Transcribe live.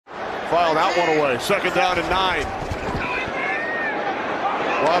File that one away. Second down and 9.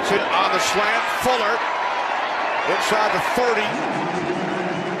 Watson on the slant. Fuller inside the 30.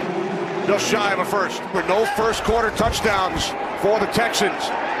 Just shy of a first. With no first quarter touchdowns for the Texans.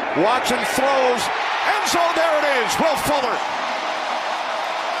 Watson throws. End zone, there it is. Will Fuller.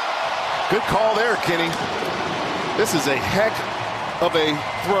 Good call there, Kenny. This is a heck of a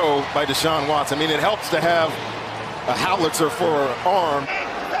throw by Deshaun Watson. I mean, it helps to have a howitzer for an arm.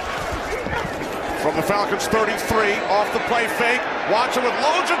 From the Falcons 33, off the play fake. Watson with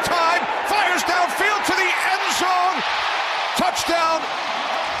loads of time. Fires downfield to the end zone. Touchdown.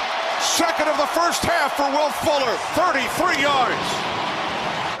 Second of the first half for Will Fuller. 33 yards.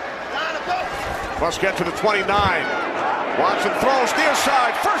 Must get to the 29. Watson throws near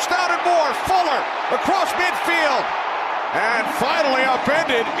side. First down and more. Fuller across midfield. And finally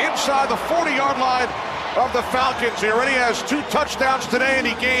upended inside the 40-yard line of the Falcons. He already has 2 touchdowns today, and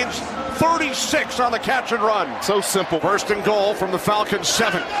he gains 36 on the catch and run. So simple. First and goal from the Falcons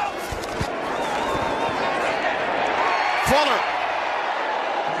 7. Fuller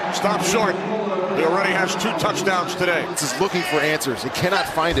stops short. He already has 2 touchdowns today. This is looking for answers. He cannot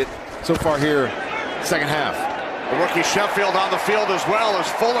find it so far here, second half. The rookie Sheffield on the field as well as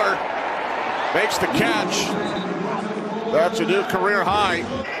Fuller makes the catch. That's a new career high.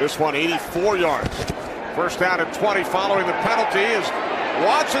 This one 84 yards. First down and 20 following the penalty as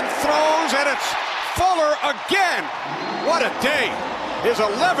Watson throws, and it's Fuller again. What a day. His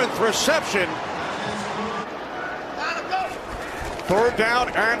 11th reception. Third down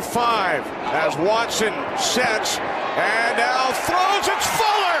and 5 as Watson sets and now throws. It's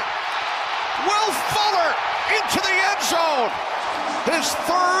Fuller. Will Fuller into the end zone. His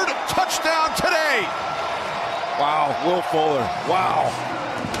 3rd touchdown today. Wow, Will Fuller. Wow.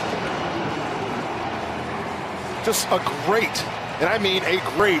 Just a great, and I mean a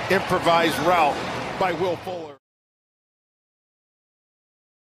great improvised route by Will Fuller.